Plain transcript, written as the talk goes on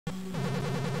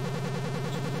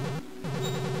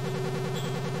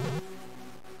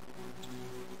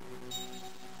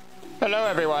Hello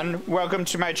everyone, welcome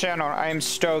to my channel. I am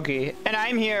Stowgee, and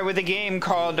I'm here with a game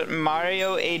called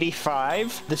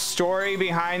Mario.EXE. The story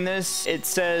behind this, it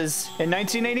says, in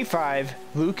 1985,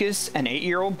 Lucas, an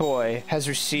 8-year-old boy, has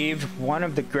received one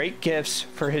of the great gifts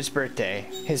for his birthday.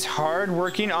 His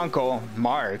hard-working uncle,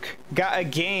 Mark, got a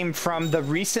game from the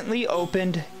recently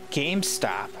opened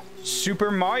GameStop.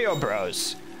 Super Mario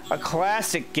Bros. A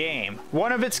classic game,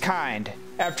 one of its kind.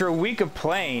 After a week of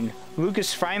playing,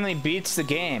 Lucas finally beats the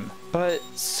game, but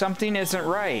something isn't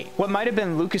right. What might have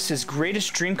been Lucas's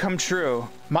greatest dream come true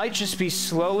might just be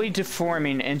slowly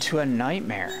deforming into a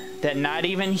nightmare that not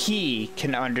even he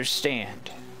can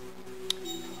understand.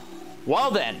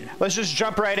 Well then, let's just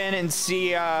jump right in and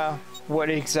see what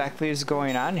exactly is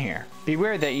going on here.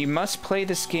 Beware that you must play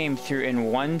this game through in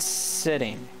one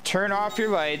sitting. Turn off your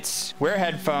lights, wear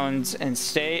headphones, and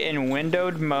stay in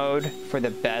windowed mode for the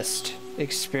best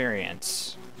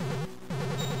experience.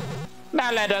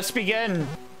 Now let us begin.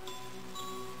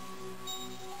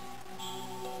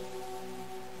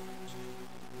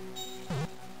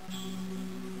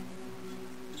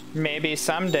 Maybe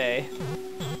someday.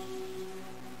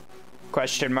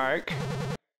 Question mark.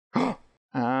 Oh,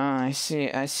 I see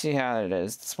how it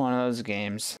is. It's one of those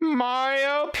games.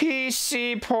 Mario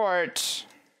PC port.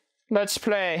 Let's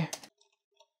play.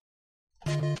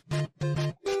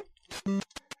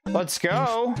 Let's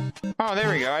go. Oh, there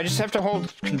we go. I just have to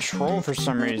hold control for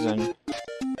some reason.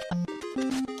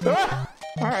 Ah!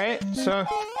 Alright, so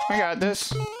I got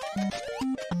this.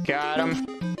 Got him.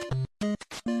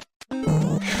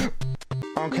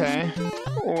 Okay.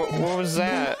 What was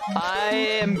that? I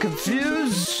am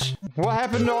confused. What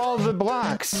happened to all the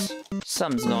blocks?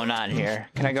 Something's going on here.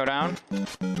 Can I go down?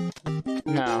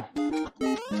 No.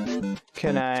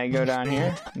 Can I go down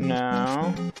here?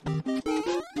 No.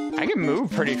 I can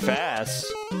move pretty fast.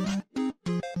 Look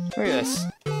at this.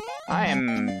 I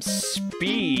am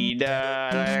speed.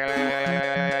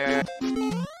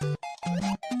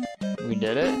 We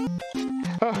did it.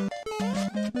 Oh.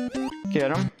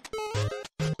 Get him.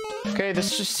 Okay,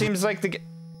 this just seems like the...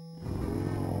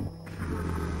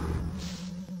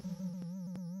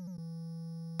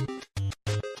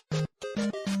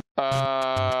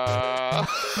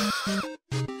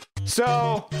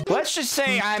 So, let's just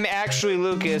say I'm actually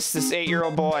Lucas, this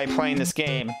 8-year-old boy playing this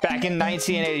game back in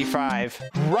 1985.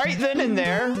 Right then and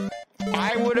there,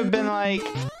 I would have been like,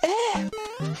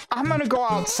 I'm gonna go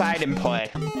outside and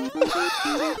play.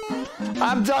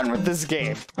 I'm done with this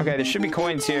game. Okay, there should be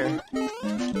coins here.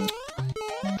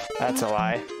 That's a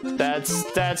lie.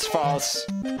 That's false.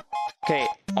 Okay,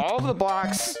 all of the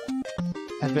blocks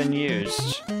have been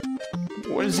used.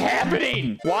 What is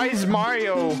happening? Why is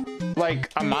Mario like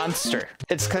a monster?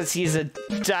 It's because he's a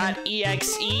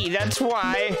 .exe. That's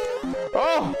why.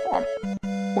 Oh!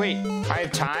 Wait, I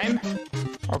have time?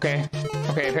 Okay.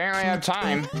 Okay, apparently I have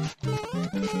time.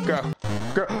 Go.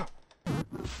 Go.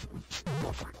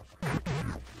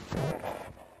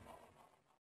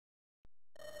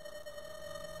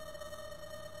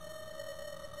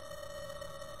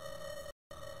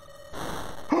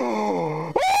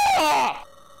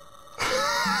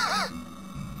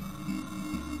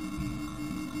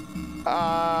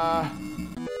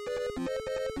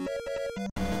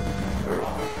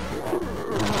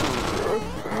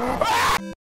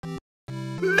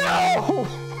 No!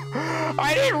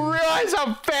 I didn't realize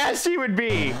how fast he would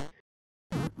be.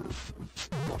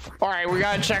 Alright, we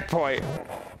got a checkpoint.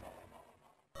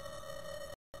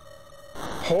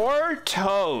 Poor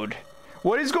Toad.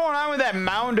 What is going on with that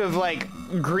mound of, like,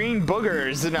 green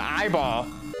boogers and an eyeball?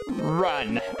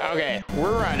 Run. Okay,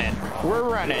 we're running. We're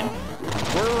running.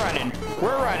 We're running.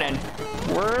 We're running.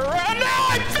 We're running. No,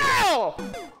 I fell!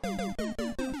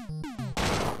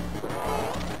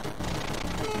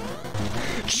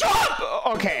 Jump!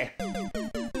 Okay.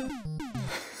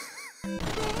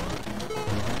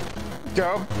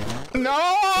 Go.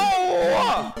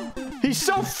 No! He's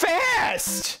so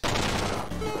fast!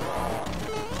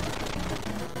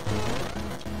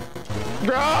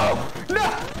 Go!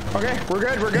 No! Okay, we're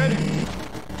good, we're good.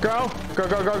 Go, go,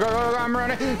 go, go, go, go, I'm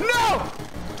running. No!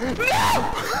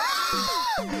 No!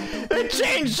 It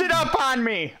changed it up on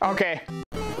me. Okay.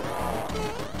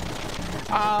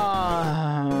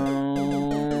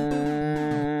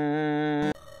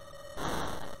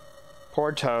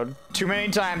 Poor Toad. Too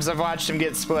many times I've watched him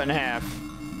get split in half.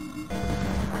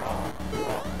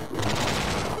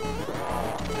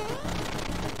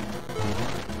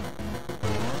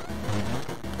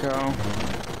 Go.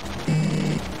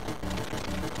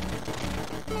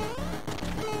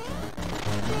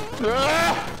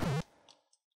 Ah!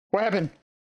 What happened?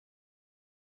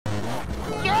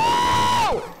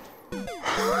 No!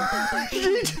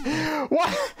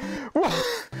 What?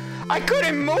 What? I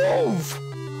couldn't move!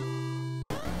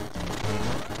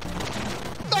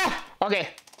 Ah! Okay,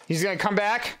 he's gonna come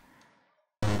back.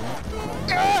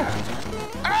 Oh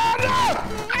no!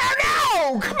 Oh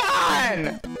no! Come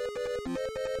on!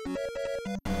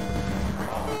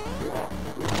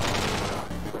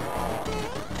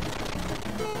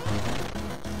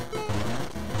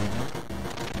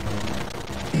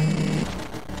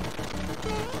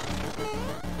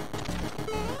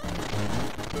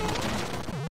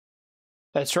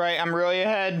 That's right, I'm really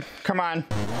ahead. Come on.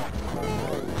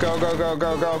 Go, go, go,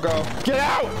 go, go, go. Get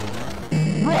out!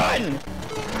 Run!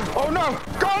 Oh no!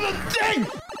 Go to the thing!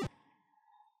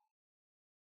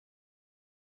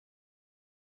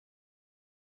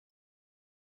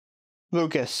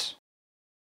 Lucas.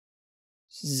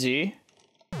 Z?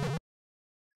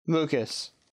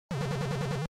 Lucas.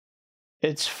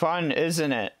 It's fun,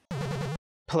 isn't it?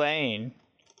 Playing.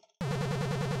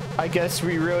 I guess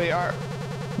we really are.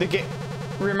 The game.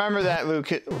 Remember that,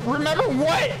 Lucas. Remember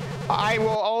what? I will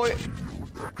always.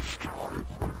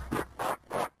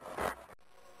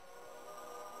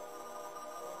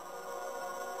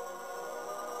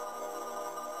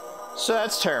 So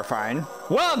that's terrifying.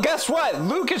 Well, guess what?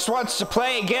 Lucas wants to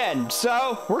play again,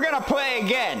 so we're gonna play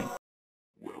again.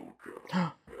 Welcome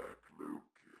back,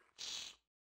 Lucas.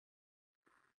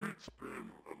 It's been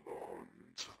a long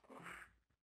time.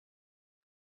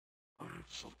 I have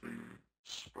something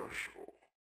special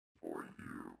for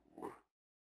you.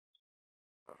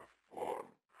 Have fun.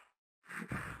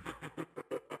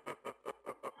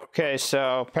 Okay,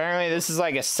 so apparently this is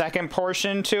like a second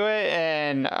portion to it,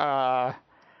 and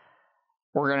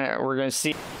we're gonna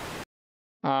see.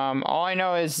 All I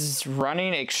know is it's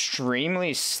running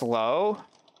extremely slow,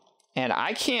 and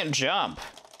I can't jump.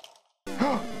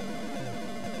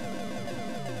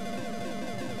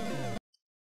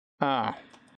 Oh,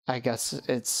 I guess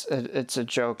it's a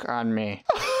joke on me.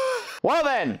 Well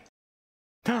then.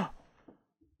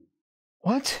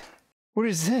 What? What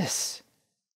is this?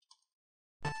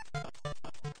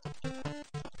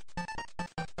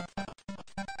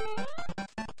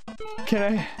 Can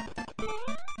I?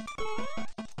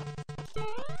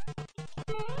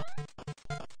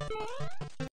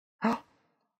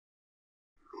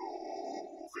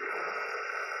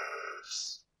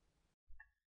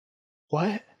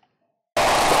 What?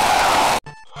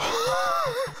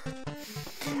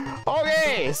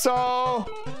 Okay, so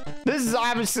this is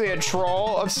obviously a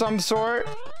troll of some sort.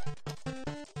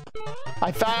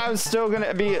 I thought I was still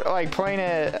gonna be like playing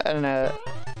an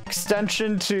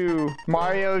extension to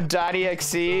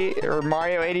Mario.EXE or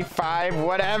Mario.85,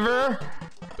 whatever.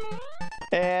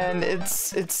 And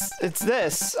it's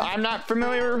this. I'm not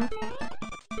familiar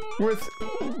with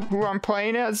who I'm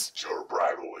playing as. Your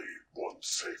rivalry won't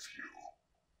save you,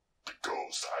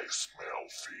 because I smell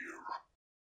fear.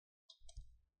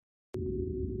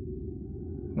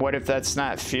 What if that's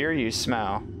not fear you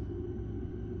smell?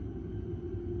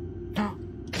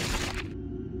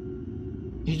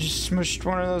 You just smushed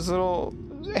one of those little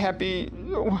happy.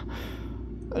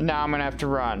 Now I'm gonna have to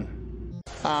run.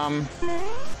 I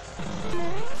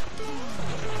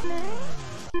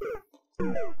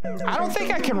don't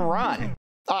think I can run.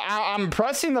 I'm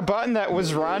pressing the button that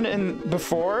was run in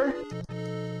before.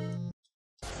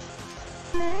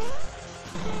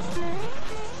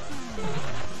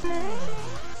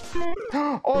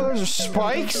 Oh, those are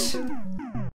spikes?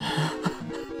 I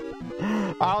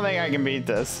don't think I can beat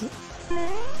this.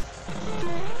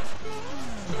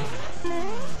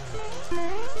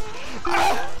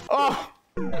 Ah! Oh!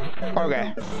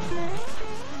 Okay.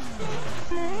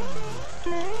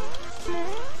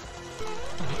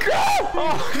 Go!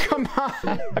 Oh, come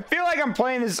on. I feel like I'm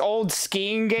playing this old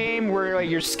skiing game where like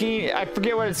you're skiing. I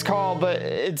forget what it's called, but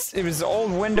it was the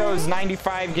old Windows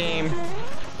 95 game.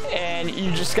 And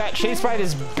you just got chased by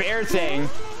this bear thing.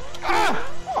 Ah!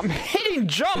 I'm hitting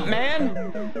jump, man.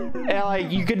 And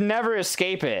like you could never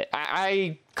escape it.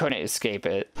 I couldn't escape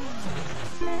it.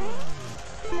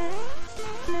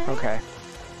 Okay.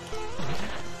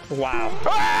 Wow.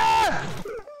 Ah!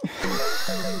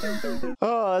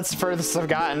 Oh, that's the furthest I've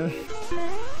gotten.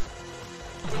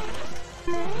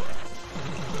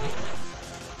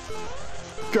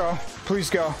 Go. Please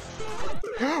go.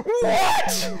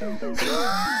 What?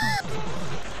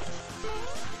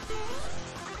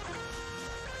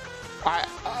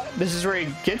 This is where he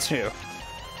gets you.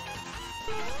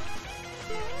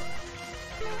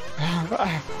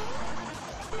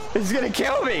 He's gonna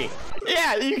kill me.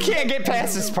 Yeah, you can't get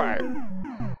past this part.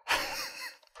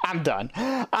 I'm done.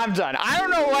 I'm done. I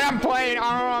don't know what I'm playing. I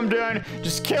don't know what I'm doing.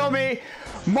 Just kill me.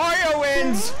 Mario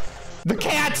wins. The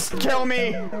cats kill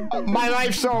me. My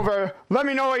life's over. Let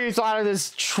me know what you thought of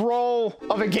this troll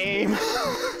of a game.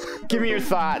 Give me your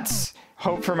thoughts.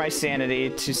 Hope for my sanity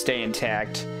to stay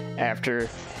intact after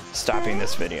stopping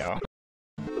this video.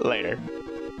 Later.